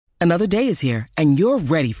Another day is here, and you're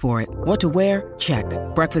ready for it. What to wear? Check.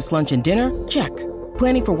 Breakfast, lunch, and dinner? Check.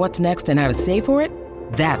 Planning for what's next and how to save for it?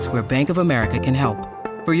 That's where Bank of America can help.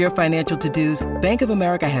 For your financial to-dos, Bank of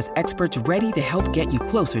America has experts ready to help get you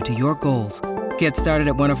closer to your goals. Get started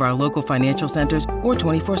at one of our local financial centers or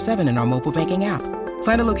 24/7 in our mobile banking app.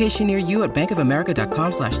 Find a location near you at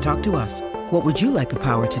bankofamerica.com/talktous. What would you like the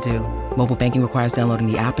power to do? Mobile banking requires downloading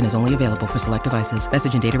the app and is only available for select devices.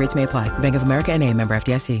 Message and data rates may apply. Bank of America N.A., member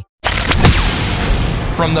FDIC.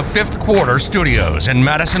 From the Fifth Quarter Studios in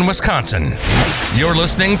Madison, Wisconsin, you're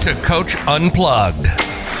listening to Coach Unplugged.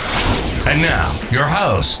 And now, your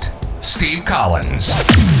host, Steve Collins.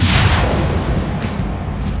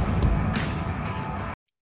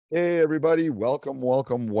 Hey, everybody. Welcome.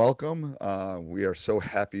 We are so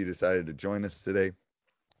happy you decided to join us today.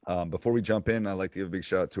 Before we jump in, I'd like to give a big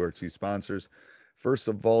shout out to our two sponsors. First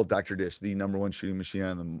of all, Dr. Dish, the number one shooting machine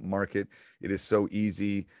on the market. It is so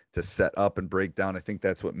easy to set up and break down. I think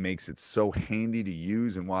that's what makes it so handy to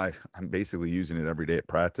use and why I'm basically using it every day at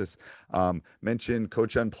practice. Mention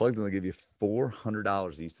Coach Unplugged and they'll give you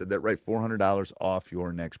 $400. You said that right, $400 off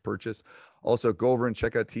your next purchase. Also, go over and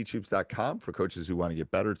check out teachhoops.com for coaches who want to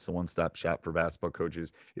get better. It's the one-stop shop for basketball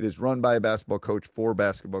coaches. It is run by a basketball coach for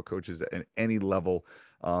basketball coaches at any level.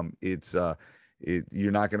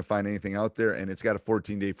 You're not going to find anything out there, and it's got a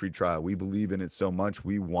 14-day free trial. We believe in it so much.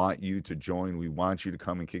 We want you to join. We want you to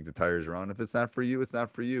come and kick the tires around. If it's not for you, it's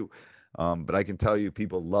not for you. But I can tell you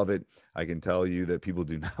people love it. I can tell you that people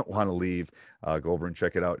do not want to leave. Go over and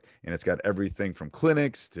check it out. And it's got everything from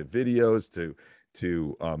clinics to videos to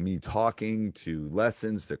me talking to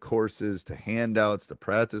lessons to courses to handouts to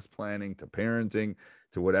practice planning to parenting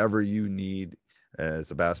to whatever you need.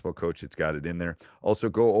 As a basketball coach, it's got it in there. Also,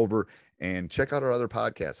 go over and check out our other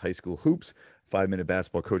podcasts, High School Hoops, 5-Minute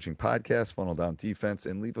Basketball Coaching Podcast, Funnel Down Defense,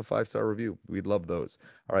 and leave a 5-star review. We'd love those.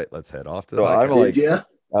 All right, let's head off to the podcast.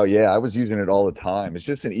 Oh, yeah, I was using it all the time. It's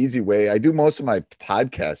just an easy way. I do most of my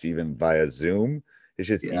podcasts even via Zoom. It's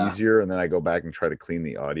just easier, and then I go back and try to clean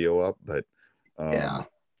the audio up, but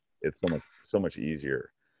it's so much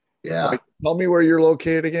easier. Yeah. Right, tell me where you're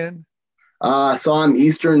located again. So I'm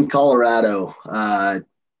Eastern Colorado. So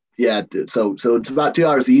it's about 2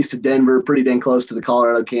 hours east of Denver, pretty dang close to the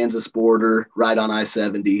Colorado-Kansas border, right on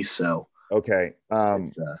I-70. So okay.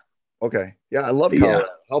 Okay. Yeah, I love Colorado.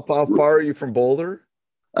 How far are you from Boulder?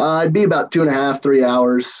 It'd be about 2.5, 3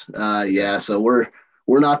 hours. So we're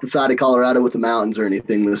not the side of Colorado with the mountains or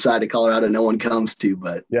anything. The side of Colorado no one comes to,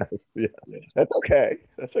 but yeah, that's okay.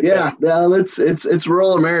 Yeah, it's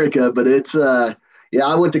rural America, but it's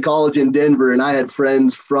I went to college in Denver, and I had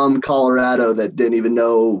friends from Colorado that didn't even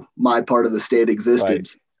know my part of the state existed.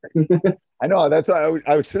 Right. I know. That's why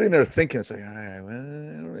I was sitting there thinking, it's like, all right,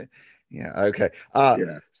 well, yeah, okay.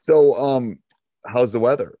 So, how's the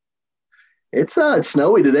weather? It's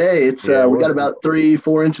snowy today. It's we got about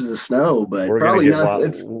 3-4 inches of snow, but probably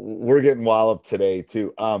not. We're getting walloped today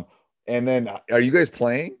too. And then, are you guys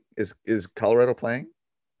playing? Is Colorado playing?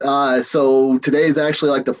 So today is actually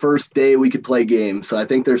like the first day we could play games. So I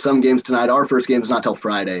think there's some games tonight. Our first game is not till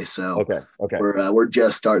Friday. So okay. We're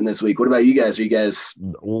just starting this week. What about you guys? Are you guys?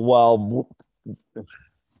 Well,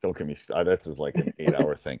 don't get me started. This is like an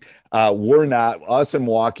 8-hour thing. We're not. Us and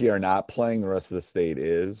Milwaukee are not playing. The rest of the state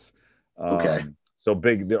is. Okay. So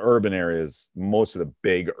the urban areas. Most of the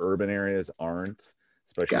big urban areas aren't.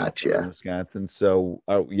 Especially in Wisconsin. So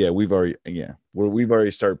we've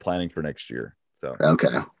already started planning for next year. So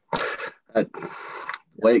okay,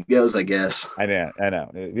 way it goes, I guess. I know.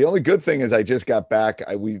 The only good thing is I just got back.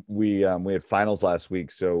 We had finals last week,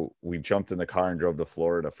 so we jumped in the car and drove to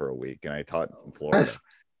Florida for a week, and I taught in Florida. Nice.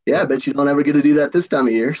 Yeah, I bet you don't ever get to do that this time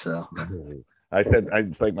of year. So I said,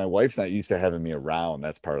 it's like my wife's not used to having me around.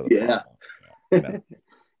 That's part of the problem.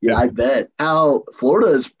 Yeah, I bet. Florida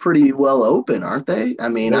is pretty well open, aren't they? I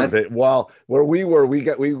mean, where we were, we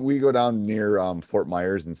go down near Fort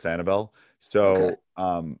Myers and Sanibel. So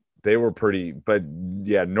they were pretty, but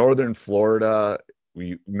yeah, Northern Florida,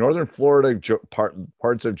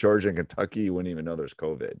 parts of Georgia and Kentucky, you wouldn't even know there's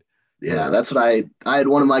COVID. Yeah, that's what I had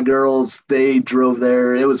one of my girls, they drove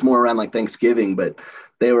there. It was more around like Thanksgiving, but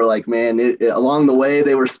they were like, man, along the way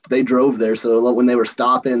they drove there. So when they were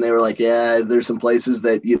stopping, they were like, yeah, there's some places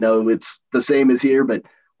that, it's the same as here, but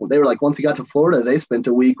they were like, once you got to Florida, they spent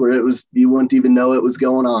a week where you wouldn't even know it was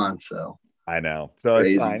going on. So I know. So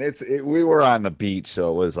crazy. It's fine. We were on the beach, so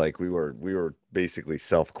it was like we were basically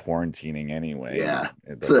self-quarantining anyway. Yeah.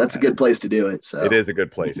 So that's a good place to do it. So it is a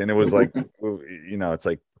good place. And it was like, it's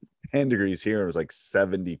like 10 degrees here. It was like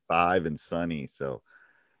 75 and sunny. So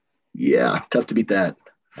yeah, tough to beat that.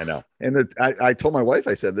 I know. And I told my wife,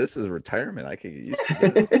 I said, this is retirement. I can get used to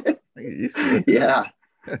this. I get used to it. Yeah.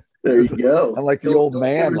 There you go. I'm like the old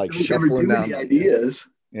man, like don't shuffling do down. ideas.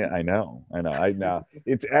 Yeah, I know. I know.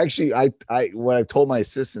 It's actually, when I told my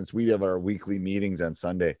assistants, we have our weekly meetings on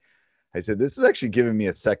Sunday. I said, this is actually giving me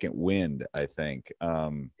a second wind, I think.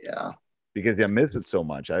 Yeah. Because I miss it so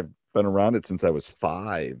much. I've been around it since I was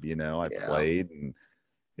 5, I Yeah. played, and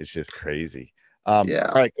it's just crazy. Yeah.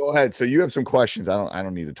 All right, go ahead. So you have some questions. I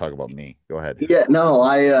don't need to talk about me. Go ahead. Yeah, no,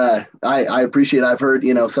 I appreciate. I've heard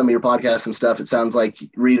some of your podcasts and stuff. It sounds like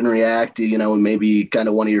Read and React, maybe kind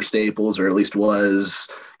of one of your staples, or at least was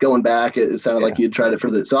going back. It sounded like you'd tried it for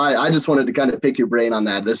the. So I just wanted to kind of pick your brain on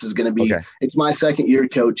that. This is going to be. Okay. It's my second year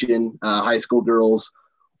coaching high school girls,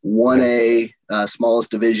 1A, smallest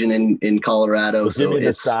division in Colorado. Well, so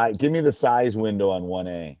give me the size window on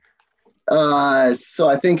 1A. So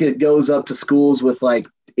I think it goes up to schools with like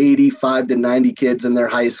 85 to 90 kids in their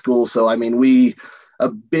high school. So, I mean, a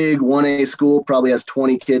big 1A school probably has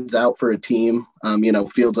 20 kids out for a team,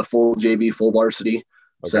 fields a full JV, full varsity.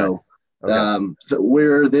 Okay.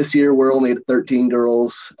 So this year we're only at 13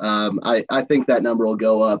 girls. I think that number will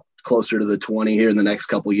go up closer to the 20 here in the next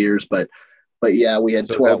couple of years, but yeah, we had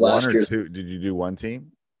 12 last year. Did you do one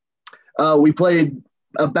team? We played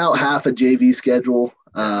about half a JV schedule.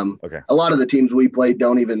 A lot of the teams we played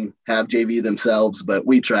don't even have JV themselves, but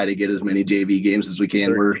we try to get as many JV games as we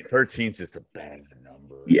can. 13 is just a bad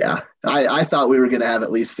number. Yeah. I thought we were going to have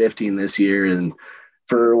at least 15 this year. And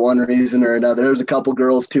for one reason or another, there was a couple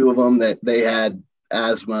girls, 2 of them that they had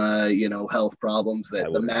asthma, health problems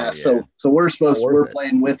that the mask. Yeah. So we're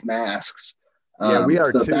playing with masks. Yeah, we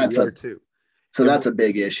are too. So that's a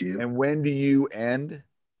big issue. And when do you end?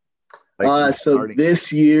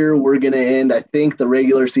 This year we're going to end, I think the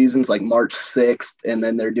regular season's like March 6th, and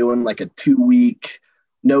then they're doing like a 2-week,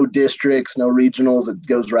 no districts, no regionals. It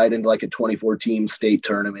goes right into like a 24-team state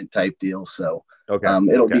tournament type deal. So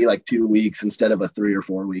it'll be like 2 weeks instead of a 3 or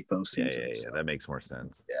 4 week postseason. Yeah, that makes more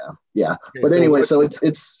sense. Yeah. Okay, but anyway, so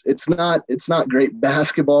it's not great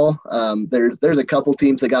basketball. There's a couple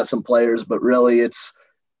teams that got some players, but really it's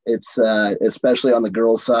especially on the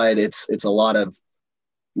girls' side, it's a lot of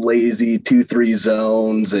lazy 2-3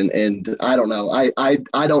 zones, and I don't know.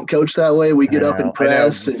 I don't coach that way. We get up and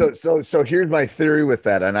press. So here's my theory with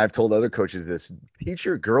that, and I've told other coaches this: teach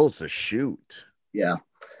your girls to shoot. Yeah,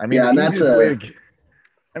 I mean, and that's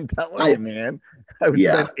I'm telling you, man. I would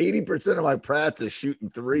spend 80% of my practice shooting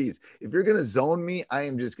threes. If you're gonna zone me, I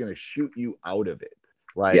am just gonna shoot you out of it.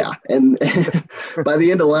 And by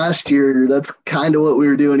the end of last year, that's kind of what we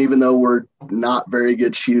were doing, even though we're not very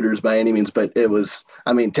good shooters by any means. But it was,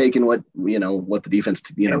 taking what the defense,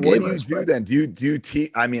 gave us. What do you do then? Do you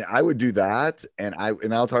teach? I mean, I would do that, and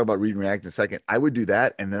I'll talk about Read and React in a second. I would do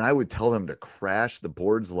that, and then I would tell them to crash the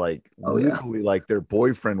boards like their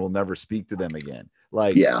boyfriend will never speak to them again.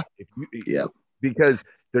 Because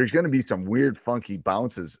there's going to be some weird, funky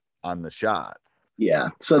bounces on the shot. Yeah.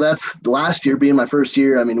 So that's last year being my first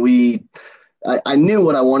year. I mean, I knew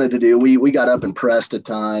what I wanted to do. We got up and pressed a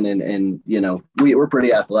ton, and we're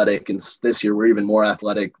pretty athletic, and this year we're even more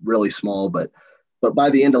athletic, really small, but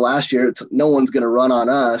by the end of last year, no one's going to run on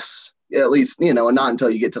us, at least, and not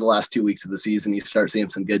until you get to the last 2 weeks of the season, you start seeing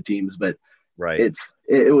some good teams, but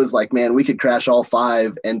it was like, man, we could crash all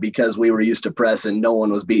 5. And because we were used to pressing, no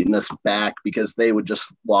one was beating us back because they would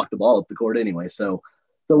just walk the ball up the court anyway. So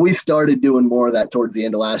we started doing more of that towards the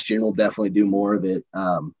end of last year, and we'll definitely do more of it.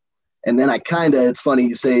 And then it's funny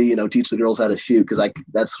you say, teach the girls how to shoot, because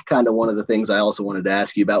that's kind of one of the things I also wanted to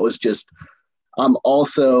ask you about was just, I'm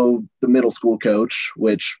also the middle school coach,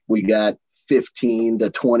 which we got 15 to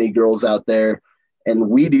 20 girls out there, and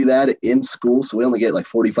we do that in school. So we only get like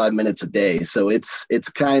 45 minutes a day. So it's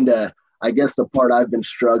kind of, I guess the part I've been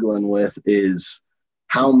struggling with is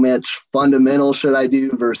how much fundamental should I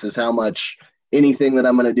do versus how much anything that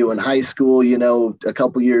I'm going to do in high school, a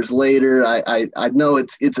couple years later. I know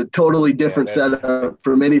it's a totally different setup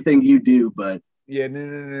from anything you do, but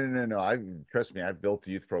no. Trust me, I've built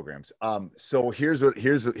youth programs. So here's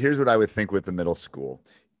what I would think with the middle school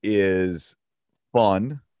is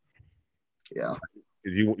fun. Yeah.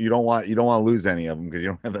 You don't want to lose any of them because you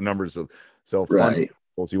don't have the numbers. So fun. Right.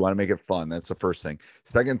 So you want to make it fun. That's the first thing.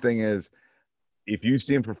 Second thing is, if you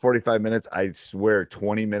see him for 45 minutes, I swear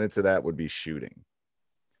 20 minutes of that would be shooting.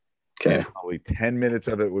 Okay. And probably 10 minutes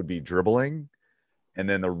of it would be dribbling. And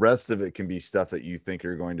then the rest of it can be stuff that you think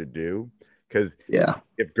you're going to do. Because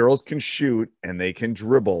if girls can shoot and they can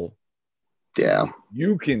dribble,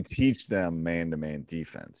 you can teach them man-to-man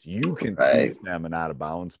defense. You can teach them an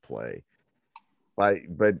out-of-bounds play.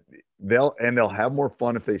 But they'll have more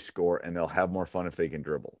fun if they score, and they'll have more fun if they can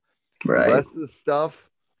dribble. Right. The rest of the stuff,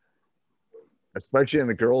 especially on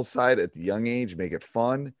the girls' side at the young age, make it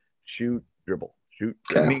fun. Shoot, dribble, shoot.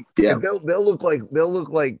 Okay. I mean, Yeah. they'll look like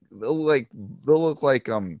LeBron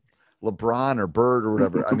or Bird or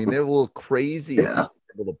whatever. I mean, they will look crazy if Yeah.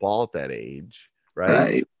 they dribble the ball at that age,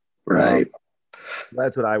 right? Right.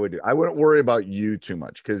 That's what I would do. I wouldn't worry about you too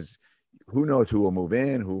much, because who knows who will move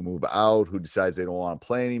in, who will move out, who decides they don't want to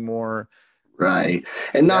play anymore. Right.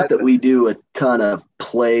 And not that we do a ton of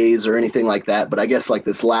plays or anything like that, but I guess like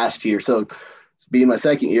this last year. So being my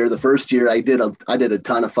second year, the first year I did a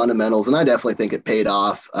ton of fundamentals, and I definitely think it paid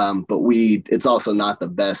off. But it's also not the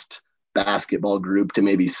best basketball group to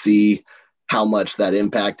maybe see how much that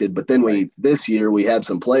impacted. But then this year we had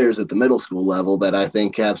some players at the middle school level that I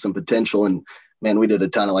think have some potential. And man, we did a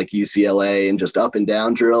ton of like UCLA and just up and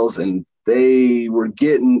down drills, and they were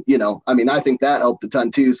getting, I think that helped a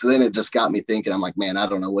ton too. So then it just got me thinking, I'm like, man, I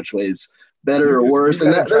don't know which way's better or worse.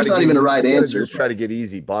 And there's not even a right answer. Just try to get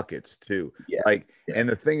easy buckets too. Yeah. And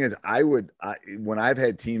the thing is, when I've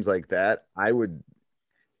had teams like that, I would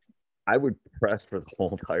press for the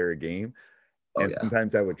whole entire game. And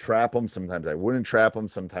sometimes I would trap them. Sometimes I wouldn't trap them.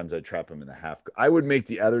 Sometimes I'd trap them in the half. I would make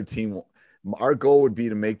the other team. Our goal would be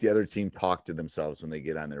to make the other team talk to themselves when they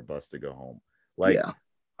get on their bus to go home.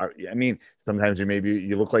 I mean, sometimes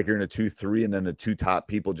you look like you're in a 2-3, and then the two top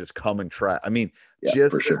people just come and try. I mean,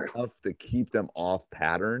 just enough to keep them off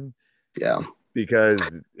pattern. Yeah. Because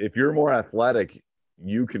if you're more athletic,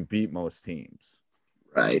 you can beat most teams.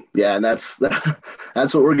 Right. Yeah. And that's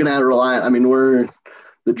what we're going to rely on. I mean, we're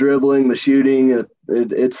the dribbling, the shooting.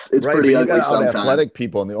 It's right, pretty ugly sometimes. Athletic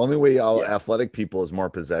people, and the only way athletic people is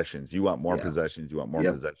more possessions. You want more possessions. You want more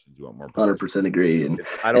possessions. You want more. 100% agree. And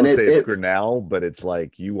I don't say it's Grinnell, but it's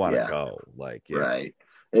like you want to go. Right.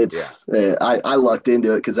 It's I lucked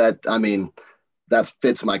into it because that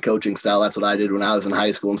fits my coaching style. That's what I did when I was in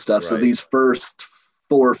high school and stuff. Right. So these first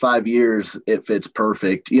 4 or 5 years, it fits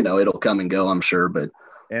perfect. It'll come and go, I'm sure, but.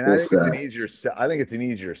 And I think it's an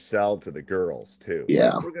easier sell to the girls too.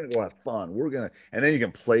 Yeah, we're gonna go have fun. And then you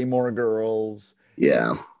can play more girls.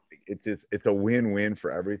 Yeah, it's a win-win for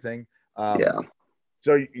everything. Yeah.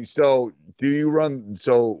 So do you run?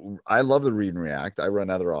 So I love the read and react. I run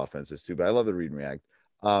other offenses too, but I love the read and react.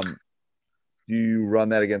 Do you run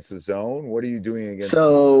that against the zone? What are you doing against?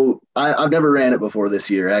 So I've never ran it before this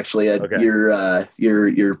year. Actually, your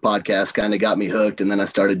podcast kind of got me hooked, and then I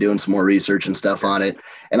started doing some more research and stuff on it.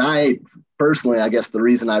 And I personally, I guess the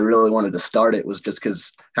reason I really wanted to start it was just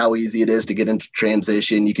because how easy it is to get into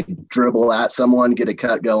transition. You can dribble at someone, get a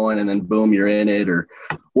cut going, and then boom, you're in it or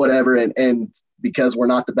whatever. And because we're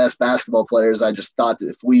not the best basketball players, I just thought that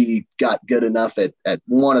if we got good enough at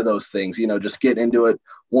one of those things, just getting into it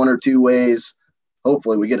one or two ways,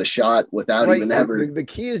 hopefully we get a shot without even ever. The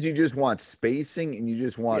key is you just want spacing and you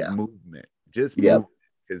just want movement. Just move.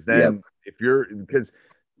 Because then because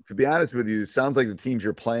to be honest with you, it sounds like the teams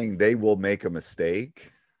you're playing, they will make a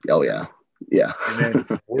mistake. Oh yeah. Yeah. And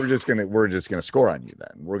then we're just gonna score on you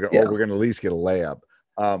then. We're gonna at least get a layup.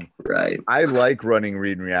 Right. I like running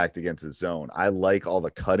read and react against the zone. I like all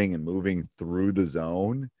the cutting and moving through the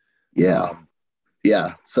zone. Yeah.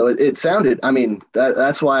 Yeah. So it sounded,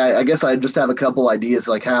 that's why I guess I just have a couple ideas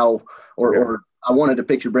like how, or I wanted to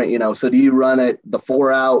pick your brain, so do you run it the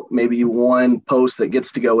 4 out, maybe one post that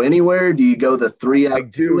gets to go anywhere? Do you go the 3 out? I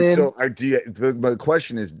do. So the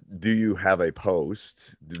question is, do you have a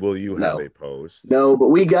post? Will you have a post? No, but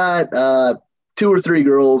we got 2 or 3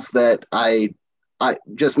 girls that I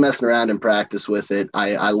just messing around in practice with it.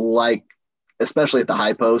 I like, especially at the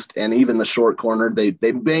high post and even the short corner,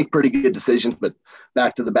 they make pretty good decisions, but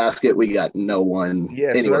back to the basket, we got no one.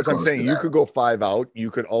 Yeah, so that's what I'm saying. You could go 5 out. You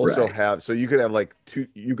could also have, so you could have like 2,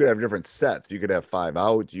 you could have different sets. You could have 5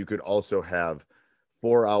 outs. You could also have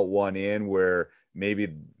 4 out, 1 in, where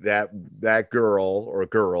maybe that girl or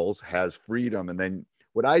girls has freedom. And then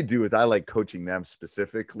what I do is I like coaching them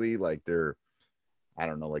specifically, like they're, I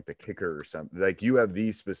don't know, like the kicker or something. Like you have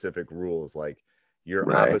these specific rules, like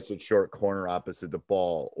you're opposite short corner, opposite the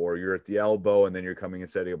ball, or you're at the elbow and then you're coming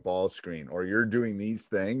and setting a ball screen, or you're doing these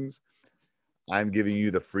things. I'm giving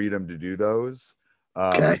you the freedom to do those.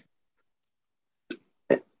 Okay.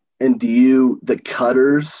 And the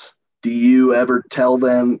cutters, do you ever tell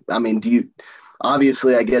them,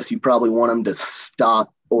 obviously, I guess you probably want them to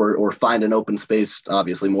stop or find an open space,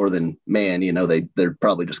 obviously more than man, they're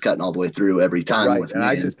probably just cutting all the way through every time. Right. And man.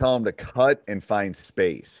 I just tell them to cut and find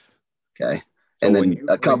space. Okay. And then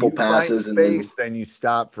a couple passes and then you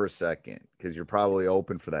stop for a second because you're probably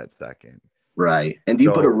open for that second. Right. And do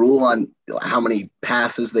you put a So rule on how many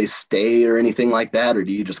passes they stay or anything like that, or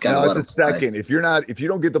do you just kind of no, let it's a them play? second. If you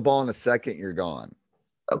don't get the ball in a second, you're gone.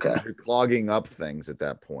 Okay. You're clogging up things at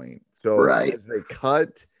that point. So Right. as they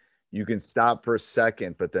cut, you can stop for a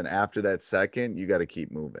second, but then after that second, you got to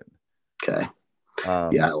keep moving. Okay.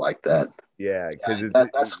 Um, Yeah, I like that. yeah, because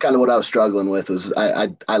That's kind of what I was struggling with. Was I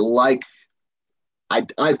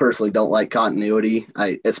personally don't like continuity.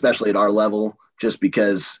 Especially at our level, just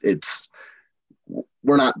because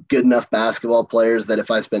we're not good enough basketball players that if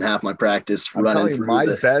I spend half my practice I'm running telling you, through my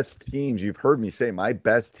this, best teams, you've heard me say, my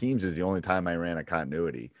best teams is the only time I ran a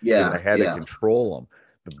continuity because yeah, I had to yeah, control them.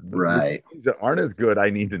 The right, teams that aren't as good, I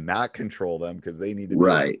need to not control them because they need to be able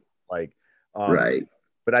to, right, like, right,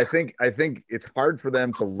 but I think it's hard for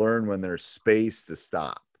them to learn when there's space to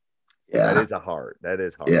stop. That yeah, is hard. That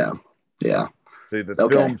is hard. yeah, yeah. So the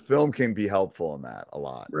Okay, film can be helpful in that a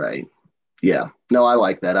lot. right, yeah. No, I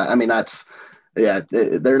like that. I mean, that's yeah.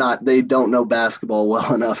 They don't know basketball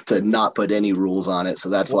well enough to not put any rules on it. So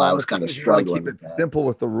that's why Well, I and was the thing kind of is, you want to struggling keep it with that. simple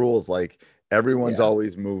with the rules. Like everyone's Yeah,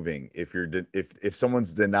 always moving. If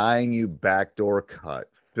someone's denying you backdoor cut,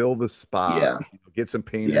 fill the yeah, spots. Get some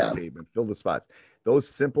painter's yeah, tape and fill the spots. Those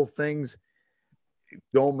simple things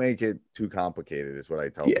don't make it too complicated. Is what I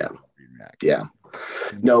tell yeah, people. React. yeah.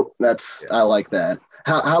 Nope, that's Yeah, I like that.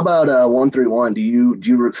 How about 1-3-1? Do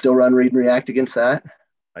you still run read and react against that?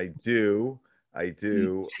 I do. I Do you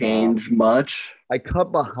do. change much? I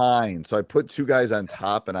cut behind, so I put two guys on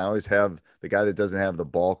top, and I always have the guy that doesn't have the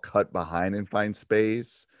ball cut behind and find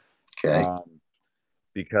space. Okay. Um,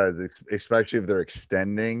 because especially if they're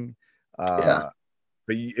extending. Yeah.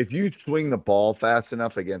 But if you swing the ball fast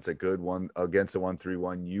enough against a good one, against a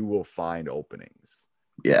 1-3-1, you will find openings.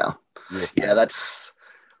 Yeah. You will Yeah. find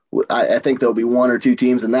I think there'll be one or two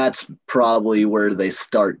teams, and that's probably where they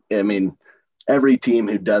start. I mean, every team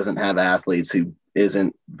who doesn't have athletes, who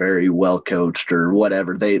isn't very well coached or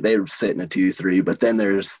whatever, they're sitting a 2-3. But then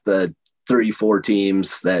there's the 3-4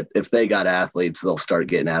 teams that if they got athletes, they'll start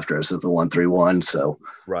getting after us as the 1-3-1. So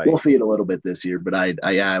we'll right. see it a little bit this year. But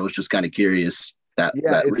I was just kind of curious that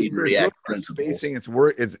Yeah, read and it's really react the principles. spacing.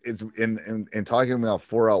 It's in talking about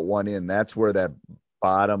 4 out 1 in. That's where that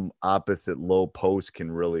bottom opposite low post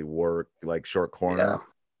can really work, like short Yeah. corner.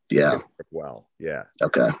 Yeah. Work well. Yeah.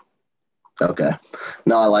 Okay. Okay.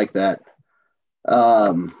 No, I like that.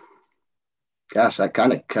 Um, Gosh, that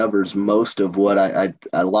kind of covers most of what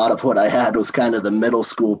a lot of what I had was kind of the middle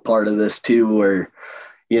school part of this too, where,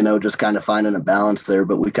 just kind of finding a balance there,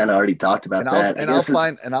 but we kind of already talked about that.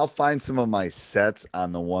 I'll find some of my sets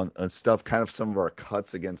on the one stuff, kind of some of our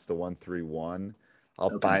cuts against the 1-3-1. I'll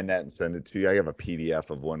Okay. find that and send it to you. I have a PDF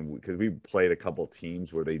of one because we played a couple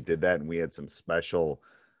teams where they did that, and we had some special,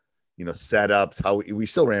 setups. How we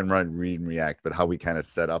still ran run read and react, but how we kind of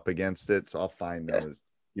set up against it. So I'll find Okay. those.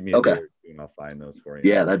 Give me a day Okay. or two, and I'll find those for you.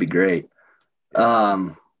 Yeah, that'd be great.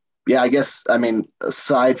 Yeah. Yeah, I guess, I mean,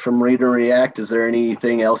 aside from read and react, is there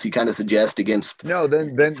anything else you kind of suggest against? No,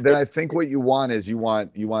 then I think what you want is you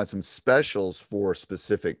want some specials for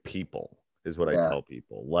specific people, is what I Yeah. tell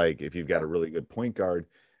people. Like if you've got a really good point guard,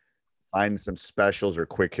 find some specials or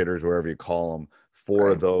quick hitters, whatever you call them, for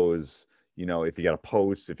Right. those, if you got a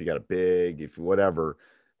post, if you got a big, if whatever,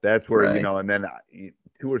 that's where, Right. and then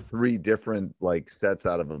 2 or 3 different like sets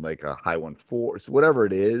out of them, like a high 1-4, so whatever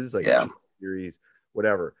it is, like Yeah. a series,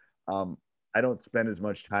 whatever. I don't spend as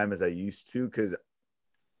much time as I used to because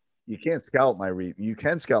you can't scout my read. You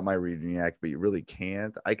can scout my read and react, but you really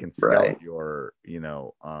can't. I can scout Right. your,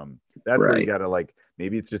 that's where you Right. gotta like,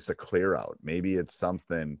 maybe it's just a clear out. Maybe it's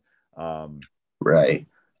something, Right.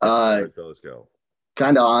 as far as those go.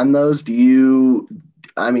 Kind of on those,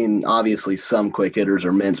 I mean, obviously some quick hitters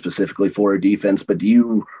are meant specifically for a defense, but do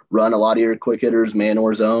you run a lot of your quick hitters man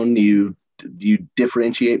or zone? Do you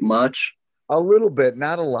differentiate much? A little bit,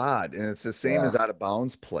 not a lot. And it's the same Yeah. as out of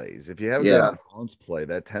bounds plays. If you have a good Yeah. out of bounds play,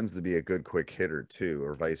 that tends to be a good quick hitter too,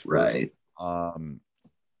 or vice versa. Right.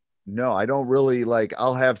 No, I don't really like,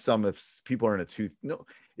 I'll have some if people are in a no,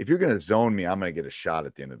 if you're going to zone me, I'm going to get a shot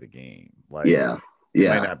at the end of the game. Like, Yeah. it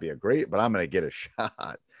might Yeah. not be a great, but I'm going to get a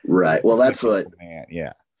shot. Right. Well, that's what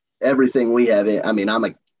Yeah. everything we have. I mean, I'm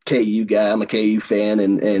a KU guy. I'm a KU fan,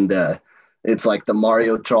 and it's like the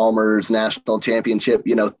Mario Chalmers national championship.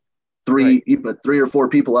 You put 3 or 4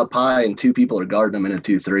 people up high, and 2 people are guarding them in a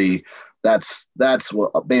 2-3. That's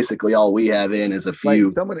what basically all we have in is a few.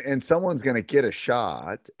 Right. Someone's going to get a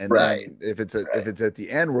shot, and Right. then if it's at the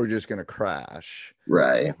end, we're just going to crash.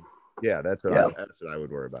 Right. Yeah, that's what I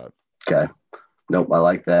would worry about. Okay. Nope. I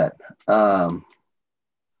like that. All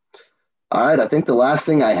right. I think the last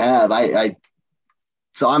thing I have,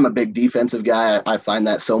 so I'm a big defensive guy. I find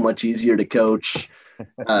that so much easier to coach.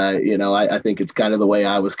 I think it's kind of the way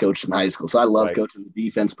I was coached in high school. So I love coaching the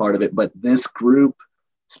defense part of it. But this group,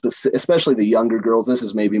 especially the younger girls, this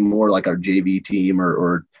is maybe more like our JV team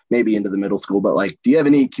or maybe into the middle school. But like, do you have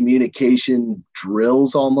any communication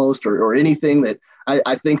drills almost or anything that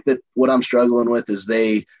I think that what I'm struggling with is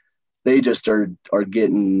they just are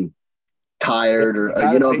getting tired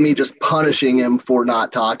or me just punishing him for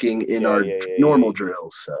not talking in our normal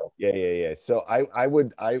drills. So so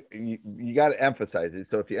you got to emphasize it.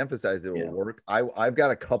 So if you emphasize it, it will work. I've got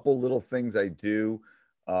a couple little things I do,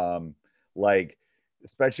 like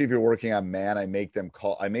especially if you're working on man, I make them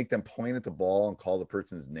point at the ball and call the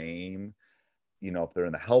person's name. If they're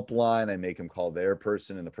in the helpline, I make them call their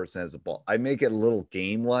person and the person has the ball. I make it a little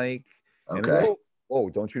game like. Okay. Oh,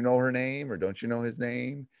 don't you know her name or don't you know his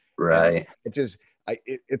name? Right.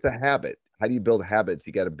 It's a habit. How do you build habits?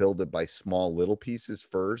 You got to build it by small little pieces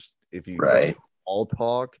first. If you all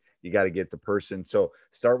talk, you got to get the person. So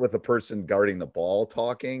start with the person guarding the ball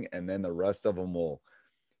talking, and then the rest of them will,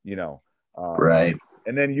 right.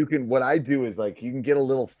 And then what I do is like, you can get a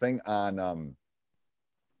little thing on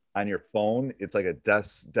your phone. It's like a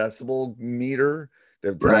decibel meter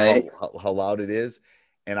that tells how loud it is.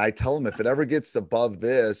 And I tell them if it ever gets above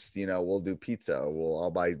this, we'll do pizza.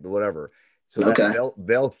 I'll buy whatever. So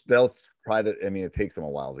they'll try to. I mean, it takes them a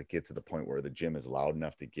while to get to the point where the gym is loud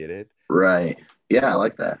enough to get it. Right. Yeah, I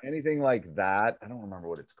like that. Anything like that. I don't remember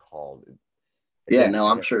what it's called.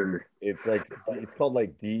 I'm sure it's called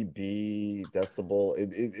like dB decibel.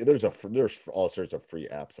 There's all sorts of free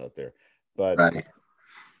apps out there, but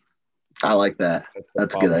I like that.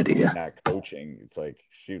 That's a good idea. Not coaching. It's like,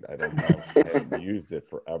 shoot, I don't know. I haven't used it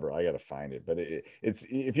forever. I got to find it. But it's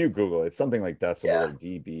if you Google it, it's something like decibel or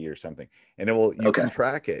dB or something, and you can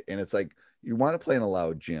track it. And it's like, you want to play in a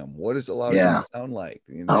loud gym. What does a loud gym sound like?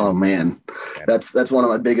 Oh man, that's one of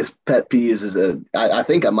my biggest pet peeves. Is I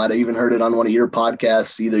think I might have even heard it on one of your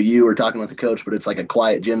podcasts. Either you or talking with the coach, but it's like a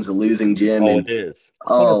quiet gym's a losing gym. Oh, it is. 100%.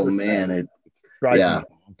 Oh man, it drives me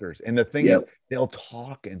bonkers. And the thing is, they'll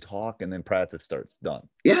talk and then practice starts. Done.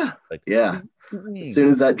 Yeah. As soon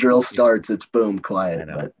as that drill starts, it's boom, quiet.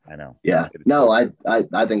 I know. Yeah. No, I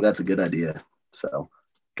think that's a good idea. So,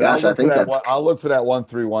 gosh, I think I'll look for that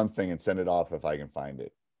 131 thing and send it off if I can find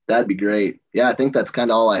it. That'd be great. Yeah, I think that's kind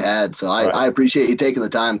of all I had. So I appreciate you taking the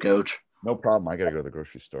time, Coach. No problem. I got to go to the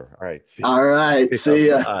grocery store. All right. See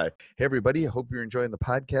ya. Hey, everybody. I hope you're enjoying the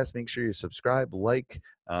podcast. Make sure you subscribe, like.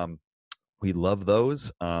 We love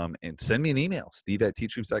those. And send me an email,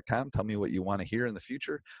 steve@teachhoops.com. Tell me what you want to hear in the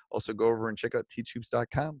future. Also, go over and check out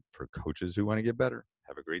teachhoops.com for coaches who want to get better.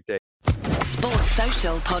 Have a great day. Sports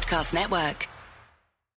Social Podcast Network.